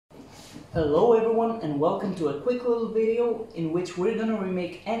Hello everyone and welcome to a quick little video in which we're gonna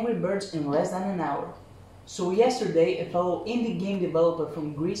remake Angry Birds in less than an hour. So yesterday a fellow indie game developer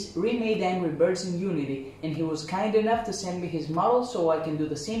from Greece remade Angry Birds in Unity and he was kind enough to send me his model so I can do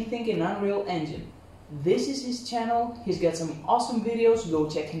the same thing in Unreal Engine. This is his channel, he's got some awesome videos, go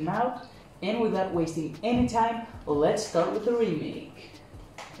check him out. And without wasting any time, let's start with the remake.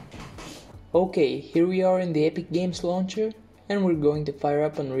 Okay, here we are in the Epic Games launcher. And we're going to fire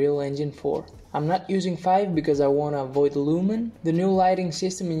up Unreal Engine 4. I'm not using 5 because I want to avoid Lumen, the new lighting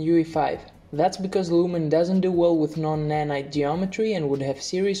system in UE5. That's because Lumen doesn't do well with non-nanite geometry and would have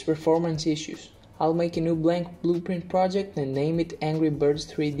serious performance issues. I'll make a new blank blueprint project and name it Angry Birds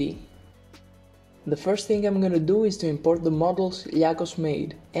 3D. The first thing I'm gonna do is to import the models Lyakos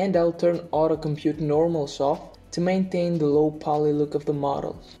made, and I'll turn Auto Compute Normals off to maintain the low poly look of the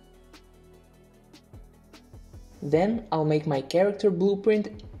models. Then I'll make my character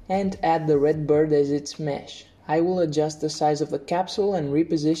blueprint and add the red bird as its mesh. I will adjust the size of the capsule and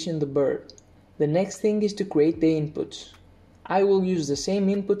reposition the bird. The next thing is to create the inputs. I will use the same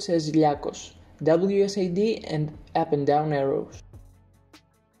inputs as Lyakos, WSAD and up and down arrows.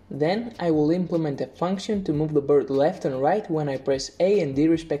 Then I will implement a function to move the bird left and right when I press A and D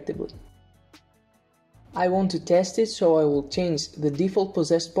respectively. I want to test it, so I will change the default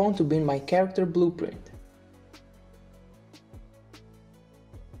possessed pawn to be in my character blueprint.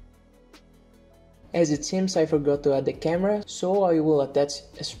 As it seems I forgot to add the camera, so I will attach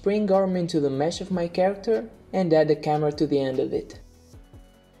a spring arm into the mesh of my character and add a camera to the end of it.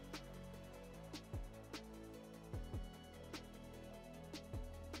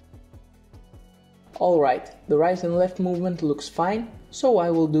 Alright, the right and left movement looks fine, so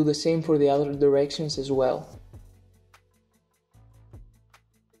I will do the same for the other directions as well.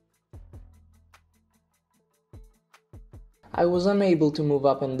 I was unable to move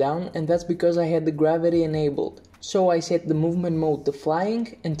up and down, and that's because I had the gravity enabled, so I set the movement mode to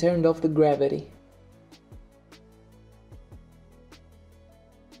flying and turned off the gravity.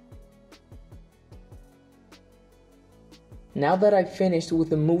 Now that I've finished with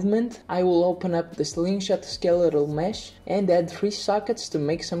the movement, I will open up the slingshot skeletal mesh and add 3 sockets to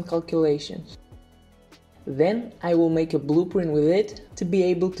make some calculations. Then I will make a blueprint with it to be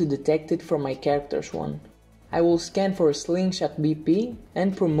able to detect it from my character's one. I will scan for a slingshot BP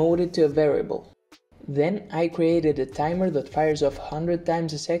and promote it to a variable. Then I created a timer that fires off 100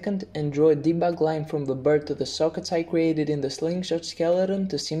 times a second and draw a debug line from the bird to the sockets I created in the slingshot skeleton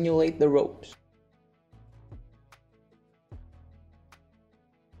to simulate the ropes.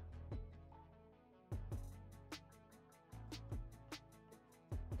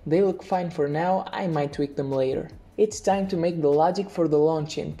 They look fine for now, I might tweak them later. It's time to make the logic for the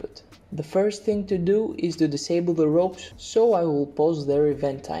launch input. The first thing to do is to disable the ropes, so I will pause their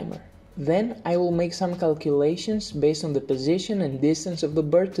event timer. Then I will make some calculations based on the position and distance of the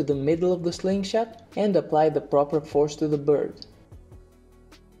bird to the middle of the slingshot and apply the proper force to the bird.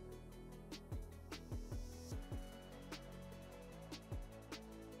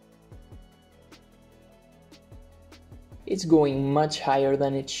 It's going much higher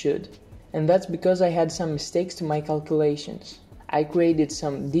than it should, and that's because I had some mistakes to my calculations. I created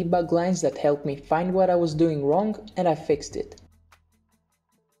some debug lines that helped me find what I was doing wrong, and I fixed it.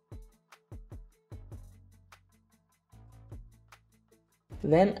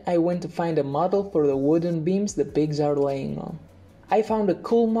 Then I went to find a model for the wooden beams the pigs are laying on. I found a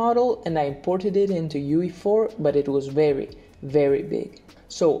cool model and I imported it into UE4, but it was very big.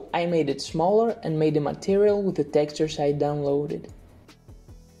 So I made it smaller and made a material with the textures I downloaded.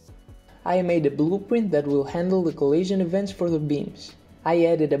 I made a blueprint that will handle the collision events for the beams. I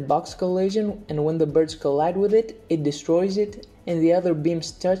added a box collision, and when the birds collide with it, it destroys it, and the other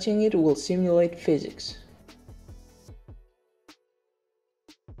beams touching it will simulate physics.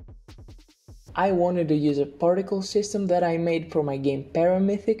 I wanted to use a particle system that I made for my game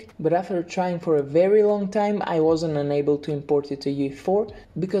Paramythic, but after trying for a very long time I wasn't unable to import it to UE4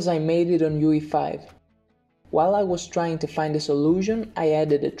 because I made it on UE5. While I was trying to find a solution, I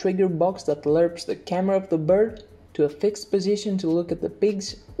added a trigger box that lerps the camera of the bird to a fixed position to look at the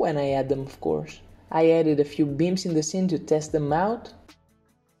pigs, when I add them of course. I added a few beams in the scene to test them out.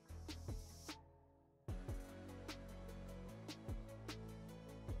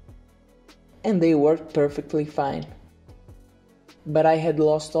 And they worked perfectly fine. But I had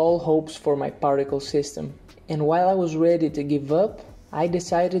lost all hopes for my particle system, and while I was ready to give up, I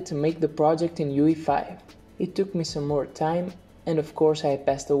decided to make the project in UE5. It took me some more time, and of course I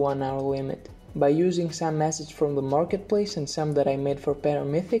passed the 1 hour limit. By using some assets from the marketplace and some that I made for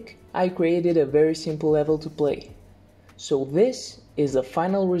Paramythic, I created a very simple level to play. So this is the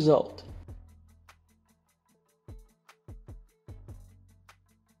final result.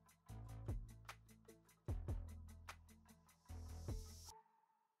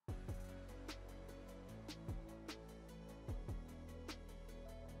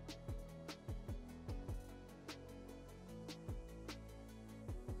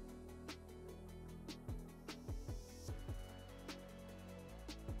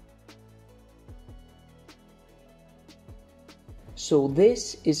 So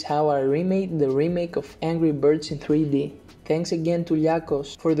this is how I remade the remake of Angry Birds in 3D. Thanks again to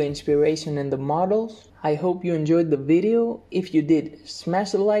Yakos for the inspiration and the models. I hope you enjoyed the video. If you did,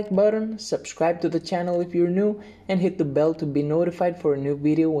 smash the like button, subscribe to the channel if you're new, and hit the bell to be notified for a new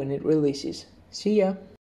video when it releases. See ya!